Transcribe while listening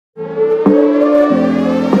Hi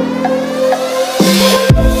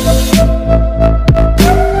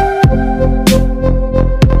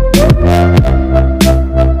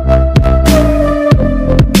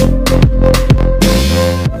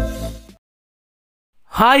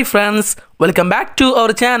friends, welcome back to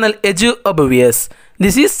our channel Edu Obvious.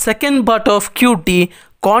 This is second part of QT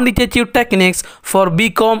Quantitative Techniques for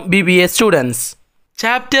Bcom BBA students.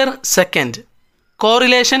 Chapter 2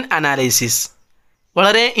 Correlation Analysis.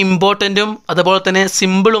 വളരെ ഇമ്പോർട്ടൻറ്റും അതുപോലെ തന്നെ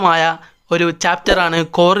സിമ്പിളുമായ ഒരു ചാപ്റ്ററാണ്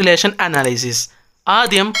correlation analysis.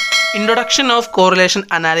 ആദ്യം introduction of correlation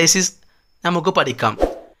analysis നമുക്ക് പഠിക്കാം.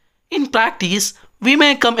 In practice, we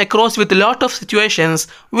may come across with a lot of situations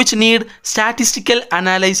which need statistical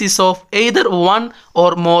analysis of either one or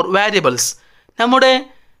more variables. നമ്മുടെ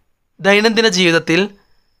ദൈനംദിന ജീവിതത്തിൽ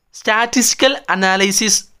സ്റ്റാറ്റിസ്റ്റിക്കൽ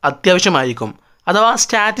അനാലിസിസ് അത്യാവശ്യമായിരിക്കും, അഥവാ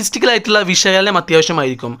സ്റ്റാറ്റിസ്റ്റിക്കൽ ആയിട്ടുള്ള വിശകലനം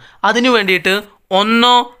അത്യാവശ്യമായിരിക്കും. അതിനു വേണ്ടിയിട്ട്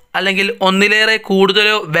ഒന്നോ അല്ലെങ്കിൽ ഒന്നിലേറെ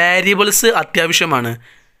കൂടുതലോ വേരിയബിൾസ് അത്യാവശ്യമാണ്.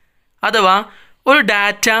 അഥവാ ഒരു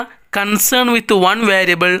data concern with one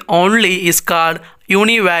variable only is called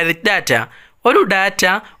യൂണിവാരിയറ്റ് data. ഒരു ഡാറ്റ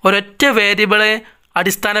ഒരൊറ്റ വേരിയബിളെ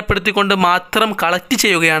അടിസ്ഥാനപ്പെടുത്തിക്കൊണ്ട് മാത്രം കളക്ട്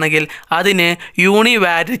ചെയ്യുകയാണെങ്കിൽ അതിന്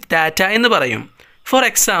യൂണിവാരിയറ്റ് ഡാറ്റ എന്ന് പറയും. ഫോർ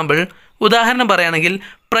എക്സാമ്പിൾ, ഉദാഹരണം പറയുകയാണെങ്കിൽ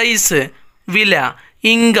പ്രൈസ്, വില,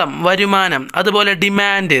 ഇൻകം, വരുമാനം, അതുപോലെ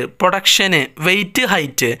ഡിമാൻഡ്, പ്രൊഡക്ഷന്, വെയ്റ്റ്,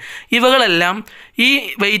 ഹൈറ്റ്, ഇവകളെല്ലാം ഈ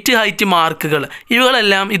വെയ്റ്റ്, ഹൈറ്റ് മാർക്കുകൾ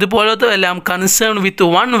ഇവകളെല്ലാം ഇതുപോലത്തെ എല്ലാം concern with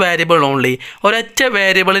one variable only, ഒരൊറ്റ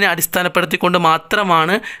വേരിയബിളിനെ അടിസ്ഥാനപ്പെടുത്തിക്കൊണ്ട്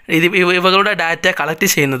മാത്രമാണ് ഇവകളുടെ ഡാറ്റ കളക്ട്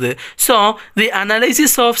ചെയ്യുന്നത്. So the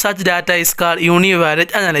analysis of such data is called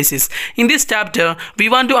യൂണിവാരിയറ്റ് analysis. In this chapter we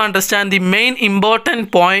want to understand the main important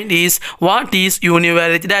point is what is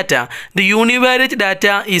യൂണിവാരിയറ്റ് data. The യൂണിവാരിയറ്റ് data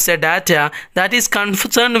is A data that is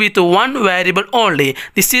concerned with one variable only.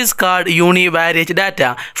 This is called univariate data.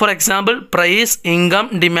 For example, price, income,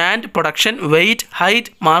 demand, production, weight, height,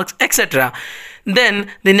 marks, etc. Then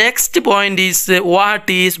the next point is what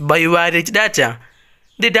is bivariate data.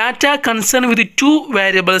 The data concerned with two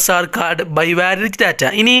variables are called bivariate data.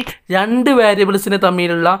 ഇനി രണ്ട് വേരിയബിൾസിന്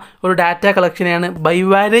തമ്മിലുള്ള ഒരു data കളക്ഷനെയാണ്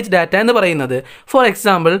ബൈവാരിയറ്റ് data എന്ന് പറയുന്നത്. For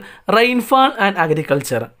example, rainfall and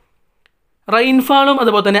agriculture. റെയിൻഫാളും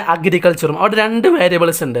അതുപോലെ തന്നെ അഗ്രികൾച്ചറും അവിടെ രണ്ട്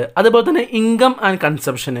വേരിയബിൾസ് ഉണ്ട്. അതുപോലെ തന്നെ ഇൻകം ആൻഡ്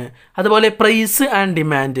കൺസംഷന്, അതുപോലെ price and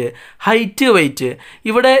demand, height, weight,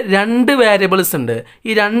 ഇവിടെ രണ്ട് വേരിയബിൾസ് ഉണ്ട്. ഈ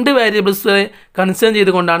രണ്ട് വേരിയബിൾസ് കൺസേൺ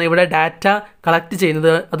ചെയ്തുകൊണ്ടാണ് ഇവിടെ ഡാറ്റ കളക്ട്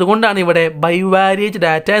ചെയ്യുന്നത്. അതുകൊണ്ടാണ് ഇവിടെ ബൈവാരിയറ്റ്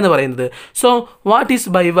ഡാറ്റ എന്ന് പറയുന്നത്. So what is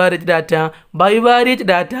ബൈവാരിയറ്റ് data?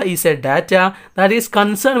 ബൈവാരിയറ്റ് data is A data that is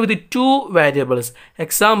concern with two variables.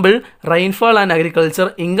 Example, rainfall and agriculture,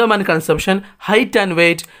 income and consumption, height and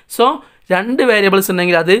weight. So രണ്ട് വേരിയബിൾസ്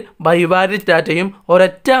ഉണ്ടെങ്കിൽ അത് ബൈവാരിയറ്റ് ഡാറ്റയും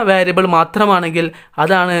ഒരൊറ്റ വേരിയബിൾ മാത്രമാണെങ്കിൽ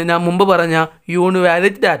അതാണ് ഞാൻ മുമ്പ് പറഞ്ഞ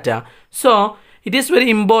യൂണിവാരിയറ്റ് data. So it is very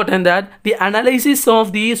important that the analysis of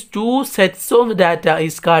these two sets of data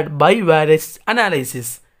is called bivariate analysis.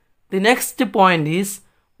 The next point is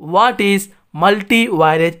what is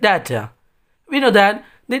multivariate data. We know that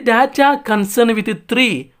the data concerned with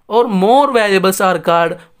three or more variables are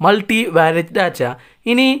called multivariate data.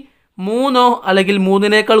 ഇനി മൂന്നോ അല്ലെങ്കിൽ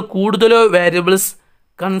മൂന്നിനേക്കാൾ കൂടുതലോ variables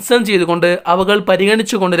concern ചെയ്തുകൊണ്ട് അവകൾ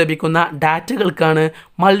പരിഗണിച്ചുകൊണ്ട് ലഭിക്കുന്ന ഡാറ്റകൾക്കാണ്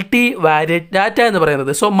multi വാരിയറ്റ് data എന്ന്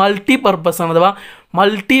പറയുന്നത്. So multi purpose ആണ്, അഥവാ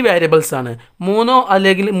മൾട്ടി വേരിയബിൾസ് ആണ്. മൂന്നോ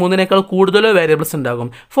അല്ലെങ്കിൽ മൂന്നിനേക്കാൾ കൂടുതലോ വേരിയബിൾസ് ഉണ്ടാകും.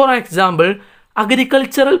 For example,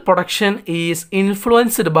 agricultural production is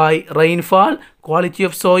influenced by rainfall, quality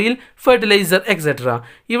of soil, fertilizer, etc.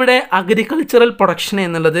 ഇവിടെ അഗ്രികൾച്ചറൽ പ്രൊഡക്ഷൻ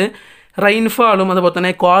എന്നുള്ളത് റെയിൻഫാളും അതുപോലെ തന്നെ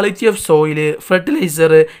ക്വാളിറ്റി ഓഫ് സോയിൽ,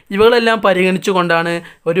 ഫെർട്ടിലൈസർ ഇവകളെല്ലാം പരിഗണിച്ചുകൊണ്ടാണ്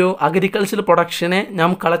ഒരു അഗ്രികൾച്ചറൽ പ്രൊഡക്ഷനെ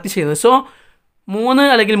നാം കളക്ട് ചെയ്യുന്നത്. സോ മൂന്ന്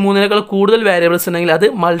അല്ലെങ്കിൽ മൂന്നിനേക്കാൾ കൂടുതൽ വേരിയബിൾസ് ഉണ്ടെങ്കിൽ അത്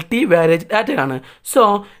മൾട്ടി വാരിയറ്റ് ഡാറ്റ ആണ്. So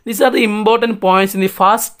these are the important points in the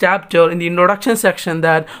first chapter in the introduction section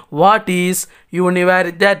that what is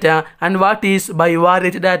univariate data and what is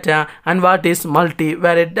bivariate data and what is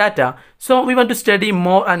multivariate data. So we want to study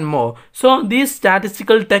more and more. So this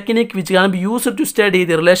statistical technique which can be used to study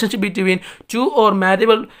the relationship between two or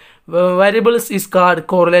variables is called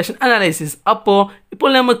correlation analysis. ഇപ്പോൾ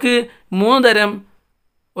നമുക്ക് മൂന്ന് തരം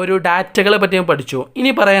ഒരു ഡാറ്റകളെ പറ്റി ഞാൻ പഠിച്ചു.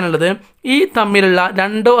 ഇനി പറയാനുള്ളത് ഈ തമ്മിലുള്ള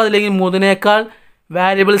രണ്ടോ അല്ലെങ്കിൽ മൂന്നിനേക്കാൾ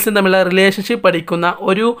വേരിയബിൾസും തമ്മിലുള്ള റിലേഷൻഷിപ്പ് പഠിക്കുന്ന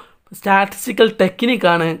ഒരു സ്റ്റാറ്റിസ്റ്റിക്കൽ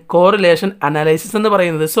ടെക്നിക്കാണ് കോറിലേഷൻ അനാലിസിസ് എന്ന്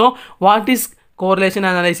പറയുന്നത്. So what is correlation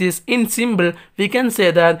analysis? In simple, we can say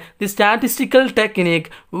that the statistical technique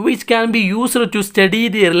which can be used to study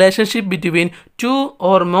the relationship between two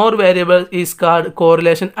or more variables is called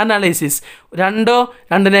correlation analysis.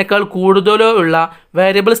 രണ്ടിനേക്കാൾ കൂടുതലോ ഉള്ള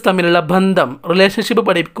variables തമ്മിലുള്ള ബന്ധം, relationship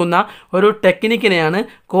പഠിക്കുന്ന ഒരു ടെക്നിക്കിനെയാണ്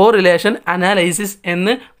correlation analysis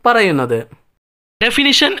എന്ന് പറയുന്നത്.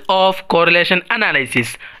 Definition of correlation analysis.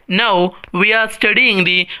 Now we are studying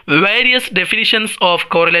the various definitions of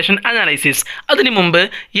correlation analysis. അതിനു മുമ്പ്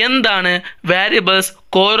എന്താണ് വേരിയബിൾസ്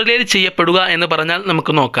കോറിലേറ്റ് ചെയ്യപ്പെടുക എന്ന് പറഞ്ഞാൽ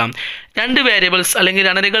നമുക്ക് നോക്കാം. രണ്ട് വേരിയബിൾസ് അല്ലെങ്കിൽ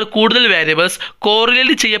രണ്ടരകൾ കൂടുതൽ വേരിയബിൾസ്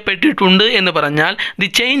കോറിലേറ്റ് ചെയ്യപ്പെട്ടിട്ടുണ്ട് എന്ന് പറഞ്ഞാൽ the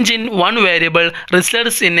change in one variable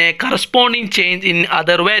results in A corresponding change in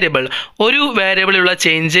other variable. ഒരു വേരിയബിളിലുള്ള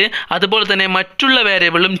ചേഞ്ച് അതുപോലെ തന്നെ മറ്റുള്ള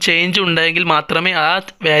വേരിയബിളും ചേഞ്ച് ഉണ്ടെങ്കിൽ മാത്രമേ ആ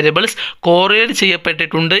വേരിയബിൾസ് കോറിലേറ്റ്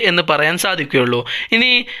ചെയ്യപ്പെട്ടിട്ടുണ്ട് എന്ന് പറയാൻ സാധിക്കുകയുള്ളൂ.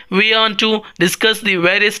 ഇനി we want to discuss the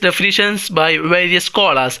various definitions by various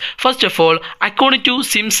scholars. First of all, according to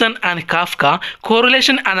Simpson and Kafka,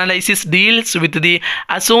 correlation analysis deals with the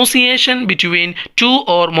association between two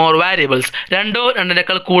or more variables. രണ്ടോ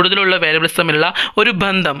രണ്ടിനേക്കാൾ കൂടുതലുള്ള variables തമ്മിലുള്ള ഒരു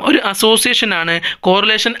ബന്ധം, ഒരു അസോസിയേഷൻ ആണ്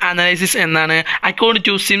correlation analysis എന്നാണ് according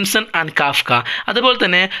to Simpson and Kafka. അതുപോലെ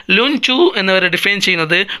തന്നെ ലുൻ ചു എന്നിവർ ഡിഫൈൻ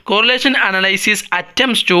ചെയ്യുന്നത് correlation analysis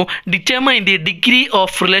attempts to determine the degree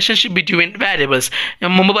of relationship between variables.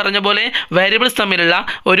 മുമ്പ് പറഞ്ഞ പോലെ വേരിയബിൾസ് തമ്മിലുള്ള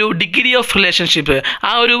ഒരു ഡിഗ്രി ഓഫ് റിലേഷൻഷിപ്പ്,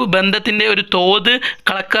 ആ ഒരു ബന്ധത്തിൻ്റെ ഒരു തോത്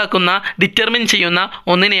കണക്കാക്കുന്ന ഡിറ്റർമിൻ ചെയ്യുന്ന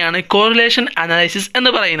ഒന്നിനെയാണ് കോറിലേഷൻ അനാലിസിസ്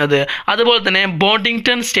എന്ന് പറയുന്നത്. അതുപോലെ തന്നെ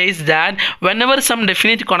ബോണ്ടിങ്ടൺ States that whenever some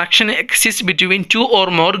definite connection exists between two or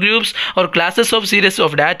more groups or classes of series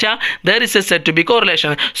of data, there is a said to be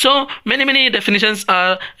correlation. So many definitions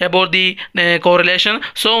are about the correlation.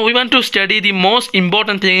 So we want to study the most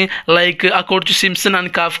important thing like according to Simpson and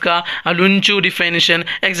Kafka, Lun Chu definition,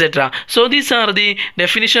 etc. So these are the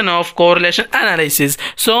definition of correlation analysis.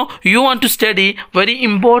 So you want to study very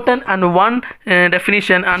important and one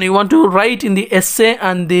definition, and you want to write in the essay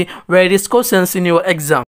and the various questions in your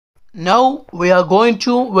exam. Now we are going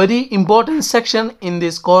to very important section in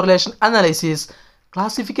this correlation analysis,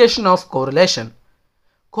 classification of correlation.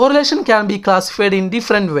 Correlation can be classified in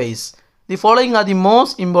different ways. The following are the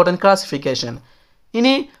most important classification.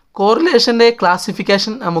 ഇനി കോറിലേഷൻ്റെ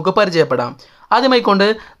classification നമുക്ക് പരിചയപ്പെടാം. ആദ്യമായി കൊണ്ട്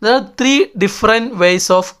there are 3 different ways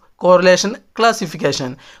of correlation classification.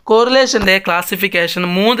 കോറിലേഷൻ്റെ classification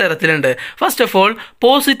 3 തരത്തിലുണ്ട്. First of all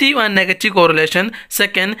positive and negative correlation,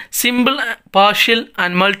 second simple partial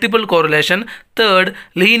and multiple correlation, third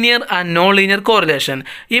linear and non linear correlation.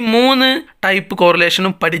 ഈ 3 type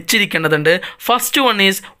കോറിലേഷനും പഠിച്ചിരിക്കേണ്ടതുണ്ട്. First one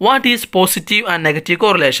is what is positive and negative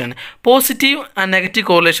correlation. Positive and negative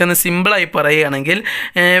correlation സിമ്പിളായി പറയുകയാണെങ്കിൽ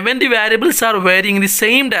when the variables are varying the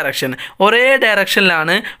same direction, ഒരേ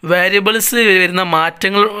ഡയറക്ഷനിലാണ് variables വരുന്ന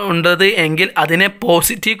മാറ്റങ്ങൾ ഉണ്ടത് എങ്കിൽ അതിനെ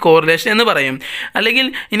positive correlation എന്ന് പറയും. അല്ലെങ്കിൽ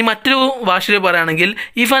ഇനി മറ്റൊരു ഭാഷയിൽ പറയുകയാണെങ്കിൽ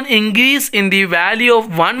if an increase in the value of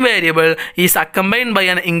one variable is അക്കമ്പൈൻഡ് by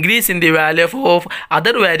an increase in the value of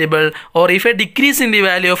other variable, or if A decrease in the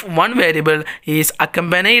value of one variable is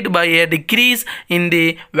അക്കമ്പൈൻഡ് by A decrease in the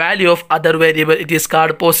value of other variable, it is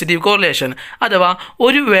called positive correlation. അഥവാ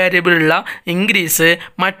ഒരു വേരിയബിളുള്ള increase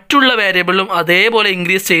മറ്റുള്ള വേരിയബിളും അതേപോലെ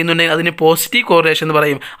increase ചെയ്യുന്നുണ്ടെങ്കിൽ അതിന് positive correlation എന്ന്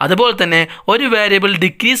പറയും. അതുപോലെ തന്നെ ഒരു വേരിയബിൾ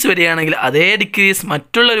ഡിക്രീസ് വരികയാണെങ്കിൽ അതേ ഡിക്രീസ്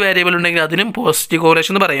മറ്റുള്ളൊരു വേരിയബിൾ ഉണ്ടെങ്കിൽ അതിനും പോസിറ്റീവ്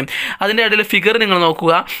കോറിലേഷൻ എന്ന് പറയും. അതിൻ്റെ ഇടയിൽ ഫിഗർ നിങ്ങൾ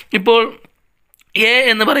നോക്കുക. ഇപ്പോൾ എ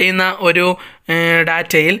എന്ന് പറയുന്ന ഒരു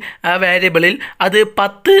ഡാറ്റയിൽ ആ വേരിയബിളിൽ അത്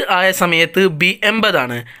 10 ആയ സമയത്ത് ബി 80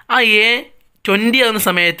 ആണ്. ആ എ 20 ആകുന്ന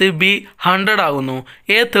സമയത്ത് ബി 100 ആകുന്നു,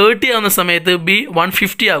 എ 30 ആകുന്ന സമയത്ത് ബി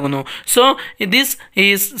 150 ആകുന്നു. So this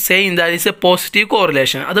is saying that is A positive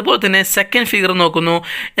correlation. അതുപോലെ തന്നെ സെക്കൻഡ് ഫിഗർ നോക്കുന്നു.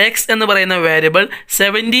 എക്സ് എന്ന് പറയുന്ന വേരിയബിൾ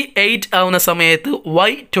 78 ആകുന്ന സമയത്ത്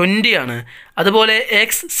വൈ 20 ആണ്. അതുപോലെ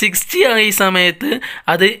എക്സ് 60 ആയ സമയത്ത്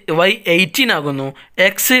അത് വൈ 18 ആകുന്നു.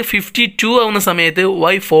 എക്സ് 52 ആകുന്ന സമയത്ത്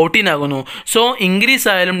വൈ 14 ആകുന്നു. സോ ഇൻക്രീസ്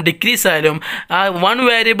ആയാലും ഡിക്രീസ് ആയാലും ആ one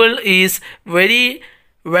variable is very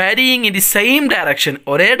varying in the same direction,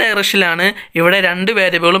 ഒരേ ഡയറക്ഷനിലാണ് ഇവിടെ രണ്ട്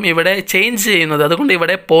വേരിയബിളും ഇവിടെ ചേഞ്ച് ചെയ്യുന്നത്. അതുകൊണ്ട്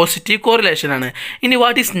ഇവിടെ പോസിറ്റീവ് കോറിലേഷൻ ആണ്. ഇനി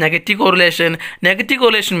what is negative correlation? Negative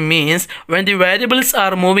correlation means when the variables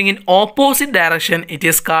are moving in opposite direction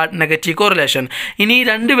it is called negative correlation. ഇനി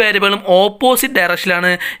രണ്ട് വേരിയബിളും ഓപ്പോസിറ്റ്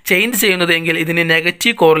ഡയറക്ഷനിലാണ് ചേഞ്ച് ചെയ്യുന്നത് എങ്കിൽ ഇതിന്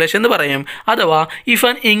നെഗറ്റീവ് കോറിലേഷൻ എന്ന് പറയും. അഥവാ if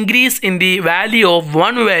an increase in the value of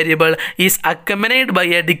one variable is അക്കമ്പനൈഡ് by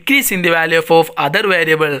A decrease in the value of other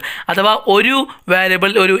variable, അഥവാ ഒരു വേരിയബിൾ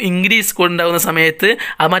ഒരു ഇൻക്രീസ് ഉണ്ടാകുന്ന സമയത്ത്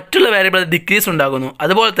മറ്റുള്ള വേരിയബിൾ ഡിക്രീസ് ഉണ്ടാകുന്നു.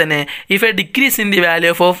 അതുപോലെ തന്നെ if A decrease in the value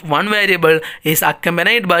of one variable is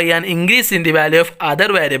അക്കമ്പനൈഡ് by an increase in the value of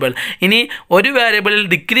other variable. ഇനി ഒരു വേരിയബിളിൽ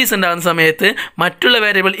ഡിക്രീസ് ഉണ്ടാകുന്ന സമയത്ത് മറ്റുള്ള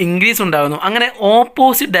വേരിയബിൾ ഇൻക്രീസ് ഉണ്ടാകുന്നു. അങ്ങനെ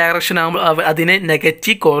ഓപ്പോസിറ്റ് ഡയറക്ഷൻ ആകുമ്പോൾ അതിനെ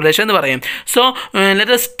നെഗറ്റീവ് കോറിലേഷൻ എന്ന് പറയും. So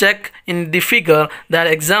let us check in the figure that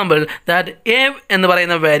example that a എന്ന്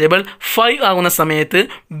പറയുന്ന വേരിയബിൾ 5 ആകുന്ന സമയത്ത്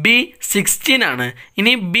b 16 ആണ്.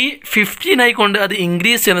 ഇനി b 15 ആയിക്കൊണ്ട് അത്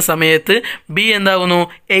ഇൻക്രീസ് ചെയ്യുന്ന സമയത്ത് ബി എന്താകുന്നു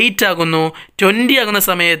 8 ആകുന്നു, 20 ആകുന്ന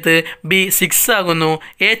സമയത്ത് ബി 6 ആകുന്നു,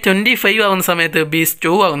 A25 ആകുന്ന സമയത്ത് ബി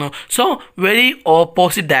 2 ആകുന്നു. സോ വെരി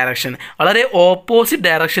ഓപ്പോസിറ്റ് ഡയറക്ഷൻ, വളരെ ഓപ്പോസിറ്റ്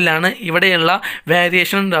ഡയറക്ഷനിലാണ് ഇവിടെയുള്ള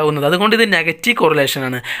വേരിയേഷൻ ഉണ്ടാകുന്നത്. അതുകൊണ്ട് ഇത് നെഗറ്റീവ് കോറിലേഷൻ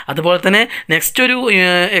ആണ്. അതുപോലെ തന്നെ നെക്സ്റ്റ് ഒരു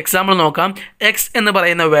എക്സാമ്പിൾ നോക്കാം. എക്സ് എന്ന്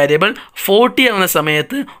പറയുന്ന വേരിയബിൾ 40 ആകുന്ന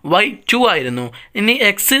സമയത്ത് y 2 ആയിരുന്നു. ഇനി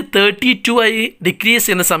എക്സ് 32 ആയി ഡിക്രീസ്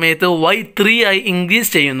ചെയ്യുന്ന സമയത്ത് y 3 ആയി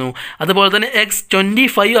ഇൻക്രീസ് ചെയ്യുന്നു. അതുപോലെ തന്നെ എക്സ്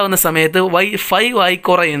 25 ആകുന്ന സമയത്ത് y 5 ആയി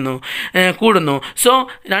കൂടുന്നു. സോ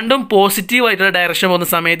രണ്ടും പോസിറ്റീവ് ആയിട്ടുള്ള ഡയറക്ഷൻ പോകുന്ന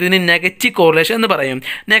സമയത്ത് ഇതിന് നെഗറ്റീവ് കോറിലേഷൻ എന്ന് പറയും.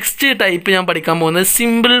 നെക്സ്റ്റ് ടൈപ്പ് ഞാൻ പഠിക്കാൻ പോകുന്നത്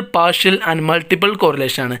simple, partial and multiple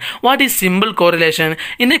correlation ആണ്. What is simple correlation?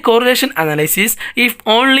 In A correlation analysis if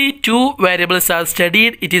only 2 variables are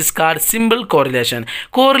studied it is called simple correlation.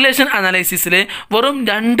 Correlation അനാലിസിസിൽ വെറും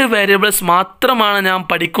 2 വേരിയബിൾസ് മാത്രമാണ് ഞാൻ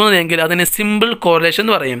പഠിക്കുന്നതെങ്കിൽ അതിന് സിമ്പിൾ കോറിലേഷൻ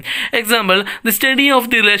എന്ന് പറയും. Example, the study of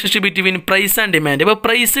the relationship between price and demand. ഇപ്പോൾ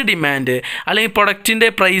price, demand അല്ലെങ്കിൽ പ്രൊഡക്റ്റിൻ്റെ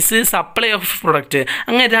price, supply of product,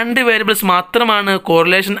 അങ്ങനെ 2 variables മാത്രമാണ്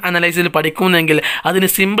കോറിലേഷൻ അനാലിസിസിൽ പഠിക്കുന്നതെങ്കിൽ അതിന്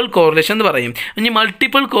സിമ്പിൾ കോറിലേഷൻ എന്ന് പറയും. ഇനി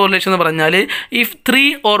മൾട്ടിപ്പിൾ കോറിലേഷൻ എന്ന് പറഞ്ഞാൽ if 3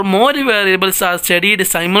 or more variables are studied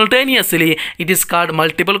simultaneously it is called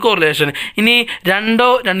multiple correlation. ഇനി 2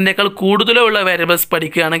 or 2 കൂടുതലോ ഉള്ള വേരിയബിൾസ്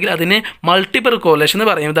പഠിക്കുകയാണെങ്കിൽ അതിന് മൾട്ടിപ്പിൾ കോറിലേഷൻ എന്ന്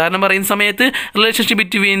പറയും. ഉദാഹരണം പറയുന്ന സമയത്ത് relationship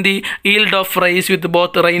between the yield of rice with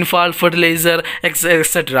both rainfall, fertilizer,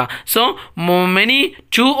 etc. So many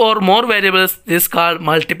 2 or more variables is called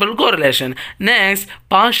multiple correlation. Next,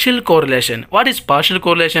 partial correlation. What is partial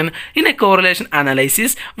correlation? In a correlation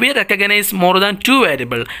analysis we recognize more than 2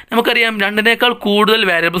 variable. നമുക്കറിയാം 2 കൂടുതൽ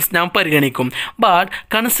variables നാം പരിഗണിക്കും. But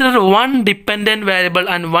consider 1 dependent variable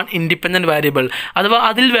and 1 independent variable. അഥവാ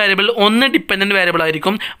അതിൽ variable ഒന്ന് dependent variable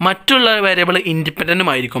ആയിരിക്കും, മറ്റുള്ള variable ഇൻഡിപെൻഡൻറ്റും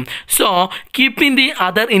ആയിരിക്കും. So keeping the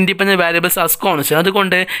other independent variables as constant.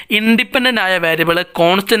 അതുകൊണ്ട് ഇൻഡിപെൻഡൻ്റ് ആയ വേരിയബിൾ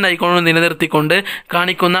കോൺസ്റ്റന്റ് ആയിക്കൊണ്ട് നിലനിർത്തിക്കൊണ്ട്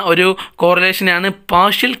കാണിക്കുന്ന ഒരു കോറിലേഷനാണ്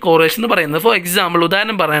പാർഷ്യൽ കോറിലേഷൻ എന്ന് പറയുന്നത്. ഫോർ എക്സാമ്പിൾ,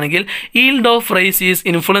 ഉദാഹരണം പറയുകയാണെങ്കിൽ yield of rice is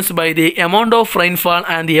influenced by the amount of rainfall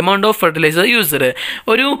and the amount of fertilizer used.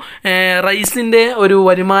 ഒരു റൈസിൻ്റെ ഒരു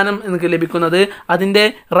വരുമാനം എനിക്ക് ലഭിക്കുന്നത് അതിൻ്റെ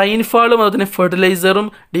റെയിൻഫാളും അതുപോലെ ഫെർട്ടിലൈസറും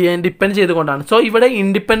ഡിപ്പെൻഡ് ചെയ്തുകൊണ്ടാണ്. സോ ഇവിടെ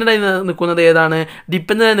ഇൻഡിപെൻഡൻ്റ് ആയി നിൽക്കുന്നത് ഏതാണ്,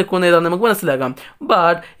 ഡിപ്പെൻഡൻ്റ് ആയി നിൽക്കുന്നത് ഏതാണ് നമുക്ക് മനസ്സിലാക്കാം.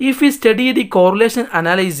 But if you study the correlation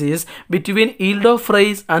analysis between yield of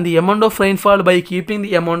rice and the amount of rainfall by keeping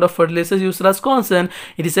the amount of fertilizers used as constant,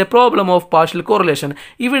 it is a problem of partial correlation.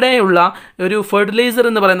 ഇവിടെയുള്ള ഒരു fertiliser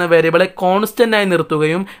എന്ന് പറയുന്ന വേരിയബിളെ constant ആയി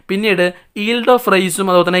നിർത്തുകയും പിന്നീട് yield of riceും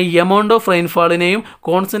അതുപോലെ തന്നെ amount of rainfallനെയും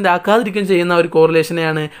constant ആക്കാതിരിക്കുകയും ചെയ്യുന്ന ഒരു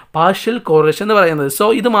കോറിലേഷനെയാണ് പാർഷ്യൽ കോറിലേഷൻ എന്ന് പറയുന്നത്. സോ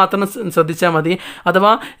ഇത് മാത്രം ശ്രദ്ധിച്ചാൽ മതി.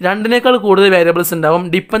 അഥവാ 2 കൂടുതൽ വേരിയബിൾസ് ഉണ്ടാവും,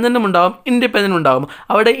 ഡിപ്പെൻഡൻറ്റും ഉണ്ടാവും, ഇൻഡിപെൻഡൻറ്റും ഉണ്ടാവും.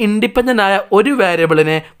 അവിടെ ഇൻഡിപെൻഡൻ്റ് ആയ ഒരു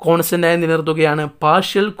വേരിയബിളിനെ കോൺസ്റ്റന്റ് ആയി നിലനിർത്തുകയാണ്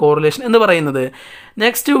പാർഷ്യൽ കോറിലേഷൻ എന്ന് പറയുന്നത്.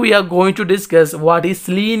 Next we are going to discuss what is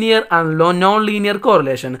linear and non-linear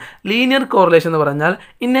correlation. Linear correlation എന്ന് പറഞ്ഞാൽ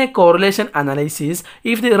in a correlation analysis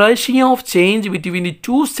if the ratio of change between the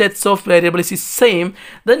 2 sets of variables is same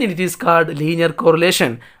then it is called linear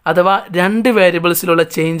correlation. അഥവാ 2 വേരിയബിൾസിലുള്ള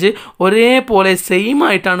change ഒരേപോലെ same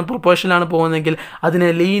ആയിട്ടാണ് പ്രൊപ്പോർഷനിലാണ് പോകുന്നതെങ്കിൽ അതിനെ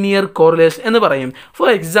linear correlation എന്ന് പറയും. For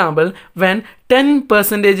example, when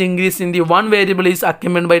 10% increase in the one variable is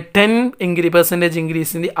accompanied by 10%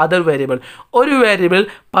 increase in the other variable. ഒരു variable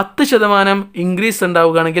 10% increase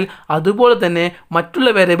ഉണ്ടാവുകയാണെങ്കിൽ അതുപോലെ തന്നെ മറ്റുള്ള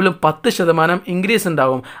വേരിയബിളും 10% ഇൻക്രീസ്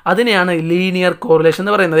ഉണ്ടാകും. അതിനെയാണ് ലീനിയർ കോറിലേഷൻ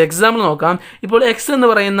എന്ന് പറയുന്നത്. എക്സാമ്പിൾ നോക്കാം. ഇപ്പോൾ എക്സ് എന്ന്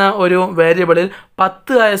പറയുന്ന ഒരു വേരിയബിളിൽ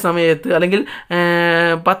 10 ആയ സമയത്ത് അല്ലെങ്കിൽ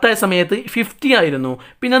 10 ആയ സമയത്ത് 50 ആയിരുന്നു.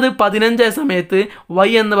 പിന്നെ അത് 15 ആയ സമയത്ത് y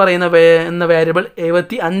എന്ന് പറയുന്ന വേരിയബിൾ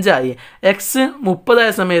 75 ആയി. എക്സ് 30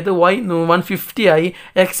 ആയ സമയത്ത് y 150 ആയി.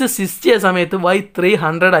 എക്സ് 60 ആയ സമയത്ത് y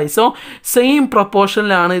 300 ആയി. സോ സെയിം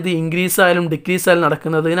പ്രൊപ്പോർഷനിലാണ് ഇത് ഇൻക്രീസ് ആയാലും ഡിക്രീസ് ആയാലും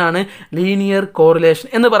നടക്കുന്നതിനാണ് ലീനിയർ കോറിലേഷൻ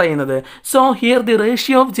എന്ന് പറയുന്നത്. So here the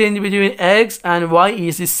ratio of change between X and y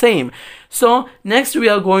is the same. So next we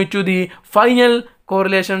are going to the final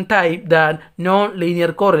correlation type, that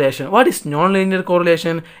non-linear correlation. What is non-linear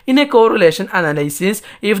correlation? In a correlation analysis,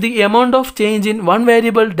 if the amount of change in one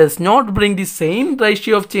variable does not bring the same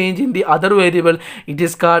ratio of change in the other variable, it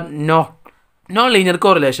is called non-linear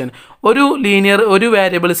correlation. ഒരു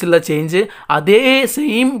വേരിയബിൾസുള്ള change അതേ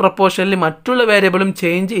same പ്രൊപ്പോർഷനിൽ മറ്റുള്ള വേരിയബിളും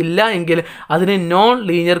change ഇല്ല എങ്കിൽ അതിനെ non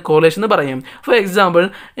linear correlation എന്ന് പറയും. For example,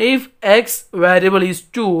 if X variable is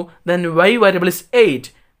 2 then y variable is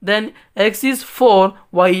 8. Then x is 4,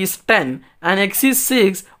 y is 10, and x is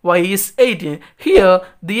 6, y is 18. Here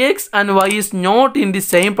the x and y is not in the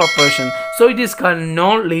same proportion, so it is called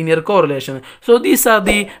non-linear correlation. So these are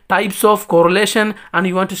the types of correlation, and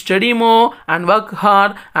you want to study more and work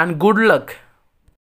hard, and good luck.